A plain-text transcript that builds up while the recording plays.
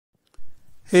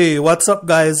Hey, what's up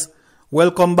guys?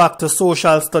 Welcome back to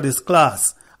Social Studies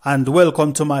class and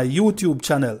welcome to my YouTube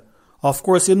channel. Of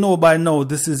course, you know by now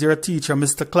this is your teacher,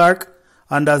 Mr. Clarke,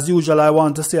 and as usual I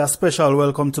want to say a special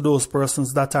welcome to those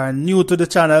persons that are new to the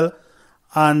channel,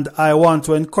 and I want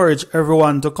to encourage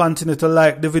everyone to continue to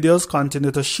like the videos,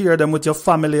 continue to share them with your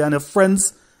family and your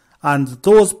friends, and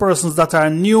those persons that are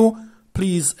new,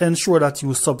 please ensure that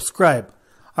you subscribe.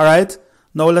 Alright,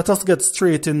 now let us get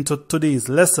straight into today's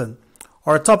lesson.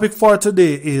 Our topic for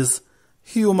today is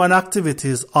human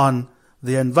activities on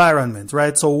the environment,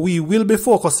 right? So we will be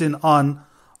focusing on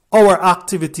our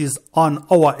activities on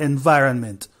our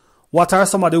environment. What are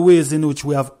some of the ways in which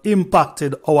we have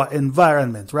impacted our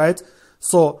environment, right?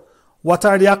 So what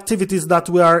are the activities that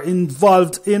we are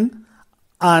involved in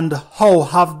and how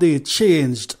have they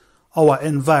changed our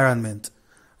environment,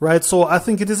 right? So I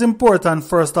think it is important,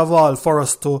 first of all, for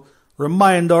us to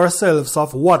remind ourselves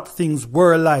of what things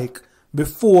were like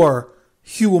before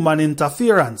human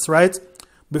interference, right?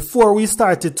 Before we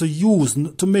started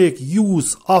to make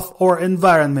use of our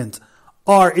environment,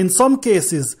 or in some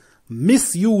cases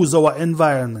misuse our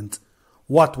environment,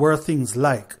 what were things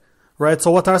like, right?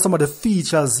 So what are some of the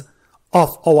features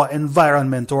of our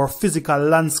environment, our physical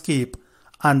landscape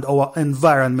and our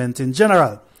environment in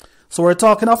general? So we're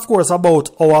talking, of course,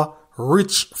 about our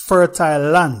rich,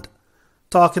 fertile land,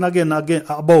 talking again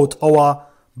about our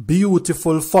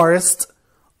beautiful forest,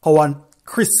 our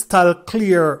crystal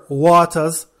clear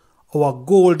waters, our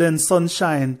golden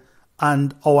sunshine,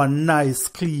 and our nice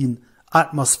clean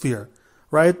atmosphere,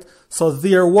 right? So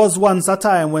there was once a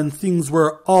time when things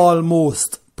were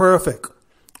almost perfect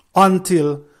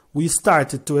until we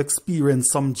started to experience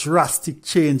some drastic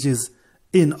changes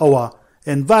in our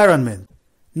environment.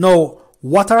 Now,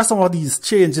 what are some of these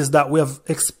changes that we have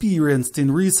experienced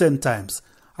in recent times?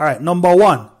 All right, number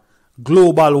one,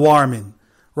 global warming,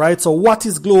 right? So what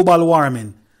is global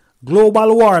warming?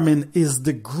 Global warming is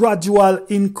the gradual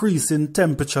increase in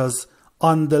temperatures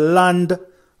on the land,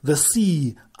 the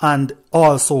sea, and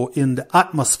also in the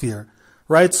atmosphere,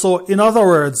 right? So in other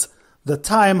words, the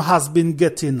time has been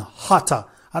getting hotter,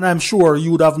 and I'm sure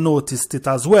you would have noticed it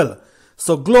as well.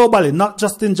 So globally, not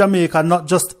just in Jamaica, not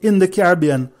just in the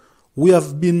Caribbean, we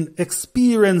have been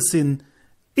experiencing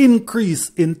increase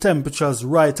in temperatures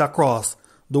right across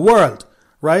the world,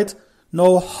 right?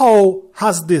 Now, how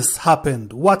has this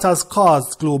happened? What has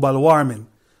caused global warming?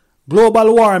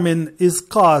 Global warming is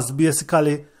caused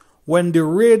basically when the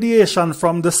radiation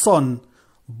from the sun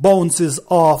bounces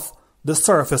off the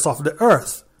surface of the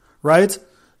earth, right?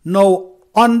 Now,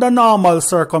 under normal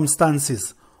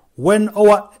circumstances, when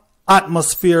our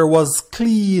atmosphere was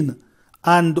clean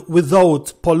and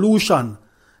without pollution,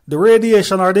 the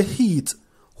radiation or the heat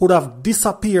would have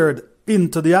disappeared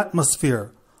into the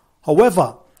atmosphere.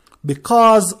 However,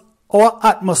 because our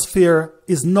atmosphere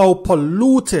is now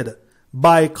polluted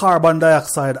by carbon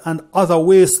dioxide and other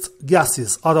waste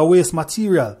gases, other waste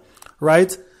material,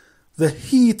 right? The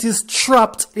heat is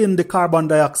trapped in the carbon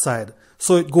dioxide,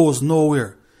 so it goes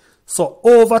nowhere. So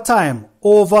over time,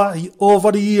 over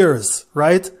the years,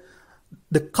 right,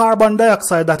 the carbon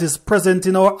dioxide that is present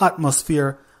in our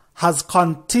atmosphere has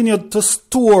continued to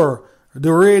store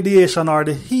the radiation or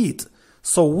the heat.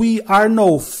 So we are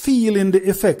now feeling the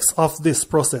effects of this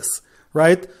process,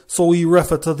 right? So we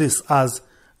refer to this as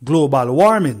global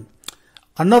warming.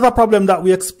 Another problem that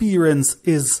we experience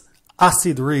is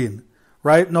acid rain,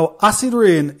 right? Now, acid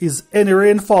rain is any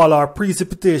rainfall or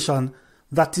precipitation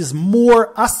that is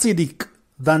more acidic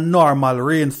than normal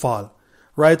rainfall,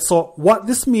 right? So what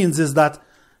this means is that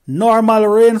normal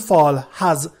rainfall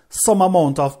has some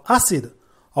amount of acid.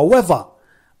 However,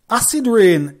 acid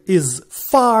rain is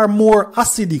far more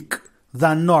acidic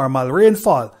than normal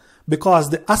rainfall because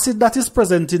the acid that is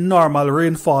present in normal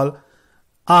rainfall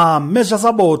measures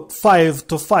about 5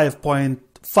 to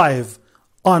 5.5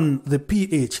 on the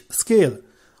pH scale,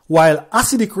 while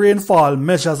acidic rainfall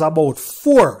measures about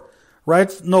 4,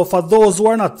 right? Now, for those who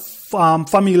are not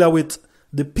familiar with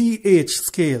the pH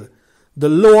scale, the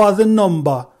lower the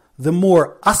number, the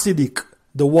more acidic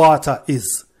the water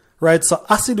is, right? So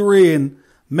acid rain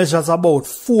measures about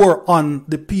 4 on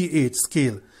the pH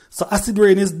scale. So acid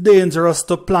rain is dangerous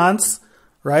to plants,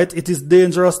 right? It is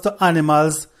dangerous to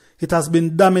animals. It has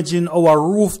been damaging our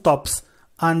rooftops,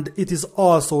 and it is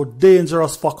also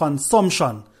dangerous for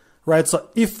consumption, right? So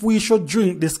if we should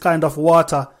drink this kind of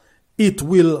water, it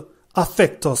will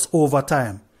affect us over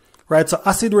time, right? So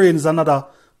acid rain is another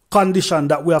condition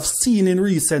that we have seen in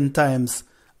recent times,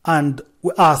 and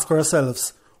we ask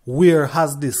ourselves, where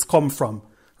has this come from,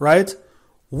 right?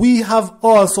 We have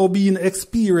also been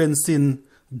experiencing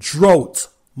drought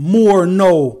more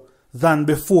now than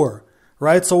before,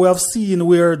 right? So we have seen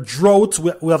where drought,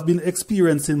 we have been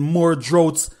experiencing more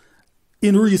droughts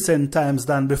in recent times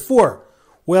than before.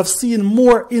 We have seen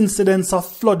more incidents of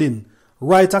flooding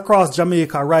right across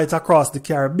Jamaica, right across the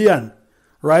Caribbean,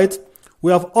 right?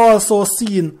 We have also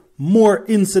seen more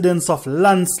incidents of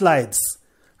landslides,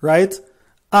 right?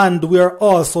 And we are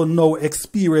also now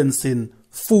experiencing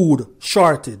food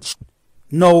shortage.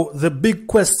 Now, the big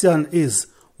question is,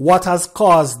 what has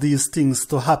caused these things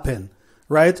to happen,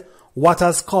 right? What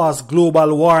has caused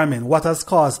global warming? What has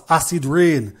caused acid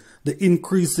rain, the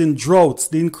increase in droughts,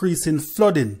 the increase in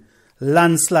flooding,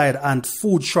 landslide, and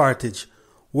food shortage?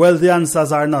 Well, the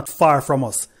answers are not far from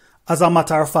us. As a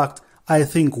matter of fact, I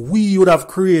think we would have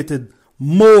created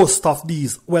most of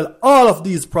these, well, all of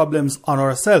these problems on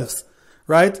ourselves,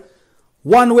 right?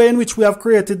 One way in which we have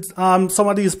created some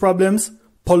of these problems,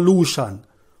 pollution.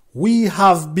 We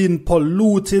have been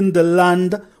polluting the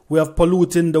land, we have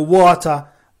polluting the water,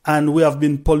 and we have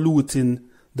been polluting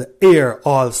the air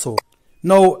also.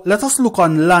 Now, let us look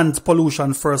on land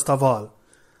pollution first of all.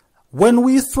 When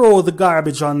we throw the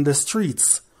garbage on the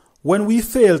streets, when we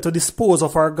fail to dispose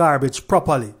of our garbage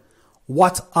properly,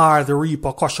 what are the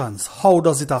repercussions? How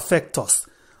does it affect us?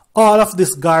 All of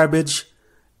this garbage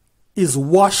is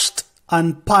washed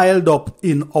and piled up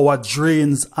in our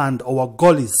drains and our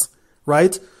gullies,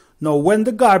 right? Now, when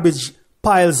the garbage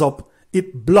piles up,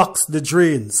 it blocks the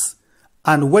drains.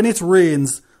 And when it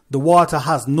rains, the water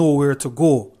has nowhere to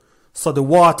go. So the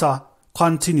water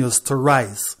continues to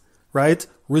rise, right?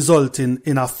 Resulting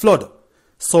in a flood.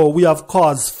 So we have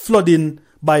caused flooding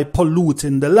by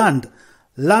polluting the land.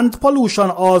 Land pollution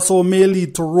also may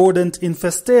lead to rodent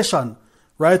infestation,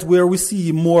 right? Where we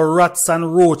see more rats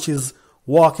and roaches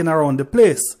walking around the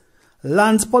place.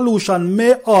 Land pollution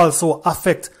may also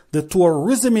affect the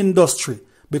tourism industry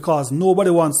because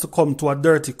nobody wants to come to a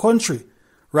dirty country,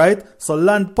 right? So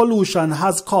land pollution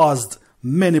has caused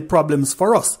many problems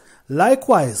for us.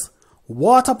 Likewise,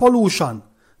 water pollution,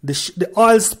 the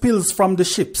oil spills from the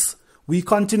ships. We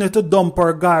continue to dump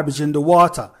our garbage in the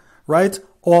water, right?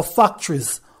 Our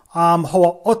factories, our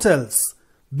hotels,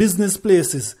 business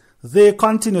places, they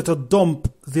continue to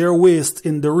dump their waste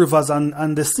in the rivers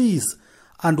and the seas.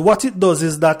 And what it does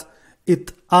is that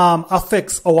it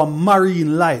affects our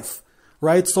marine life,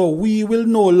 right? So we will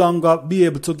no longer be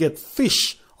able to get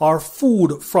fish or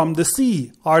food from the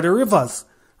sea or the rivers,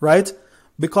 right?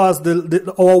 Because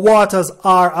our waters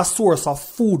are a source of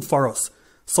food for us.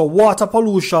 So water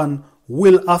pollution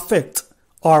will affect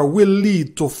or will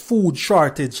lead to food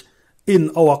shortage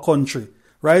in our country,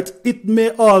 right? It may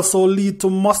also lead to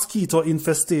mosquito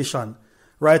infestation,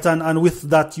 right? And with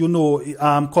that,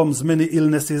 comes many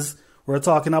illnesses. We're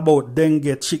talking about dengue,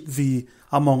 chickpea,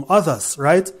 among others,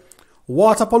 right?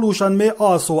 Water pollution may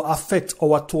also affect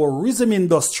our tourism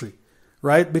industry,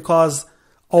 right? Because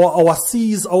our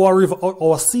seas are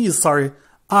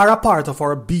a part of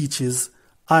our beaches,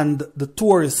 and the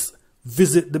tourists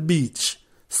visit the beach.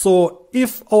 So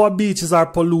if our beaches are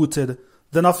polluted,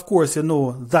 then of course,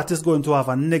 that is going to have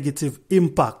a negative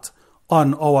impact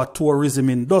on our tourism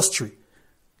industry.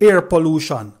 Air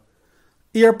pollution.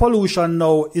 Air pollution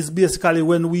now is basically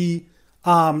when we,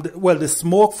 the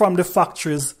smoke from the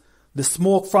factories, the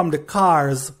smoke from the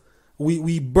cars,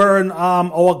 we burn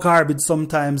our garbage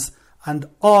sometimes, and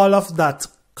all of that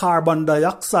carbon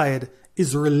dioxide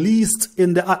is released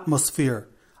in the atmosphere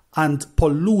and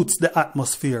pollutes the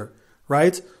atmosphere,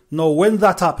 right? Now, when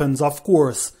that happens, of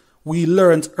course, we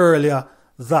learned earlier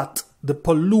that the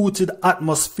polluted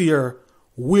atmosphere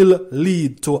will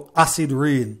lead to acid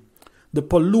rain. The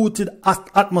polluted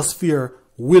atmosphere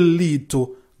will lead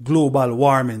to global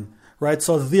warming, right?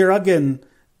 So there again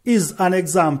is an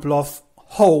example of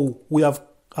how we have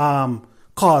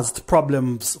caused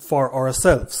problems for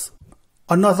ourselves.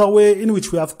 Another way in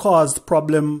which we have caused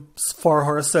problems for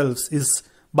ourselves is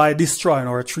by destroying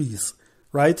our trees,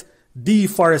 right?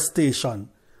 Deforestation.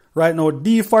 Right now,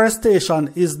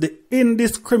 deforestation is the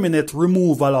indiscriminate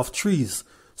removal of trees.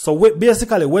 So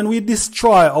basically, when we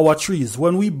destroy our trees,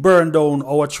 when we burn down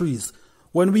our trees,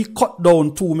 when we cut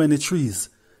down too many trees,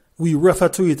 we refer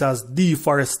to it as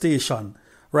deforestation,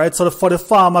 right? So for the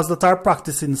farmers that are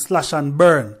practicing slash and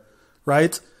burn,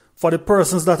 right? For the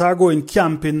persons that are going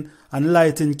camping and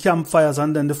lighting campfires,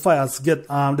 and then the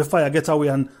fire get away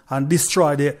and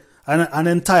destroy an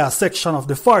entire section of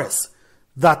the forest.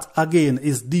 That again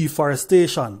is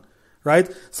deforestation, right?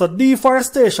 So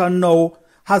deforestation now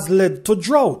has led to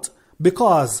drought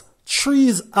because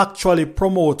trees actually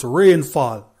promote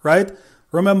rainfall, right?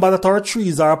 Remember that our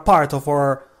trees are a part of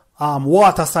our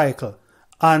water cycle,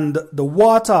 and the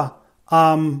water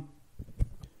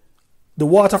the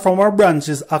water from our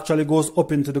branches actually goes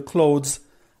up into the clouds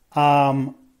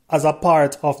as a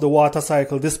part of the water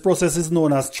cycle. This process is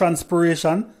known as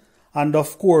transpiration, and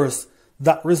of course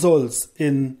that results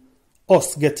in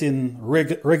us getting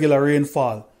regular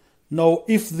rainfall. Now,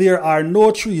 if there are no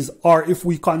trees, or if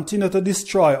we continue to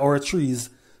destroy our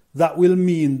trees, that will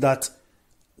mean that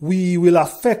we will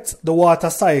affect the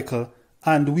water cycle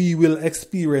and we will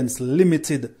experience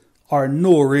limited or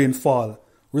no rainfall,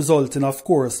 resulting, of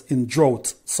course, in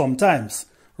drought sometimes,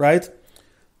 right?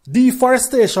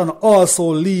 Deforestation also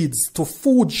leads to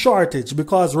food shortage,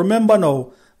 because remember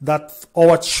now that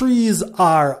our trees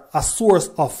are a source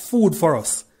of food for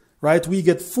us, right? We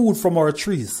get food from our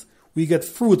trees. We get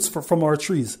fruits from our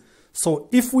trees. So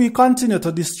if we continue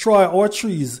to destroy our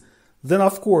trees, then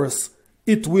of course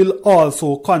it will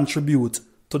also contribute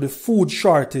to the food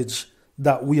shortage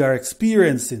that we are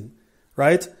experiencing,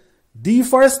 right?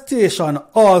 Deforestation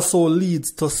also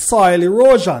leads to soil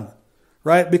erosion,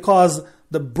 right? Because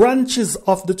the branches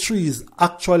of the trees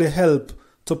actually help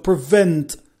to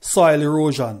prevent soil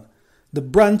erosion. The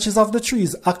branches of the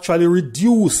trees actually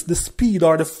reduce the speed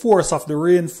or the force of the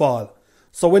rainfall.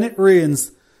 So when it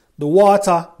rains,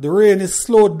 the rain is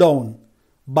slowed down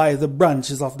by the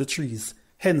branches of the trees,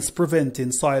 hence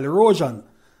preventing soil erosion.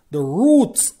 The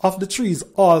roots of the trees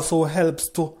also helps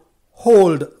to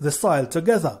hold the soil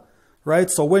together, right?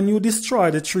 So when you destroy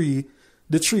the trees,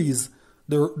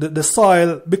 the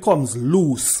soil becomes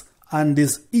loose and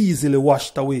is easily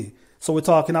washed away. So we're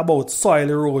talking about soil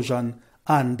erosion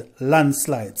and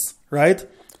landslides, right?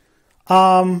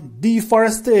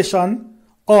 Deforestation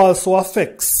also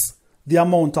affects the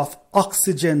amount of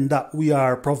oxygen that we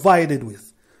are provided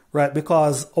with, right?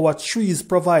 Because our trees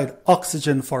provide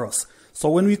oxygen for us. So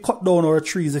when we cut down our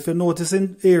trees, if you notice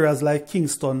in areas like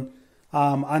Kingston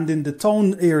and in the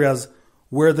town areas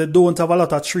where they don't have a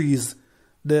lot of trees,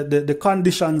 the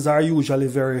conditions are usually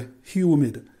very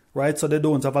humid, right? So they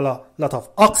don't have a lot of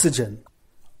oxygen.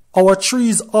 Our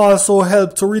trees also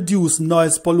help to reduce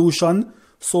noise pollution.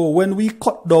 So when we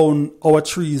cut down our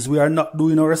trees, we are not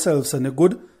doing ourselves any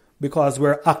good, because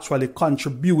we're actually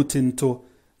contributing to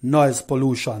noise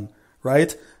pollution,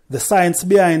 right? The science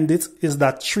behind it is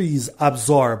that trees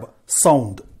absorb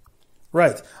sound,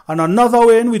 right? And another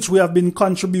way in which we have been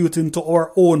contributing to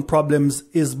our own problems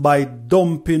is by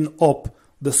dumping up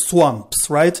the swamps,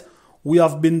 right? We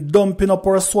have been dumping up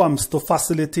our swamps to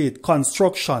facilitate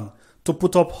construction, to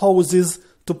put up houses,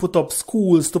 to put up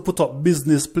schools, to put up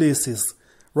business places,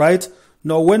 right?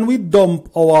 Now, when we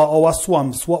dump our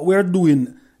swamps, what we're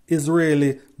doing is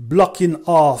really blocking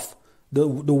off the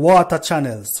water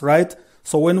channels, right?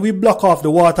 So when we block off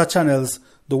the water channels,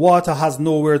 the water has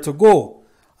nowhere to go.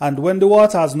 And when the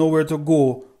water has nowhere to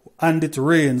go and it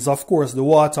rains, of course, the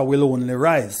water will only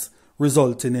rise,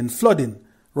 resulting in flooding,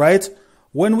 right?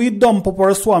 When we dump up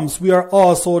our swamps, we are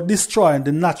also destroying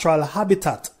the natural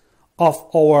habitat of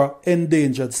our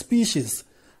endangered species,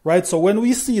 right? So when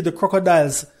we see the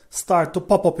crocodiles start to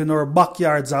pop up in our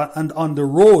backyards and on the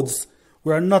roads,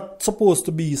 we are not supposed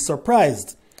to be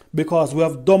surprised, because we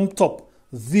have dumped up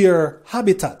their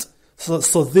habitat,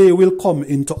 so they will come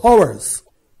into ours,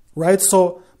 right?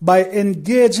 So by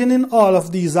engaging in all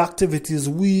of these activities,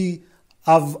 we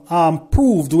have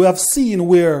we have seen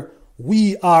where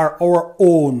we are our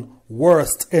own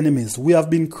worst enemies. We have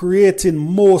been creating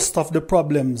most of the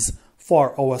problems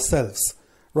for ourselves,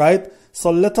 right?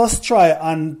 So let us try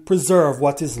and preserve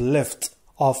what is left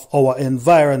of our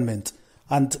environment.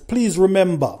 And please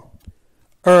remember,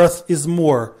 earth is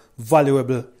more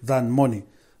valuable than money.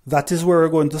 That is where we're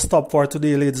going to stop for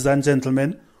today, ladies and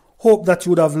gentlemen. Hope that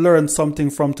you would have learned something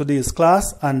from today's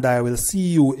class, and I will see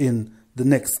you in the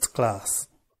next class.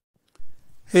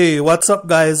 Hey, what's up,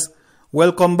 guys?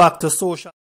 Welcome back to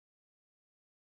Social.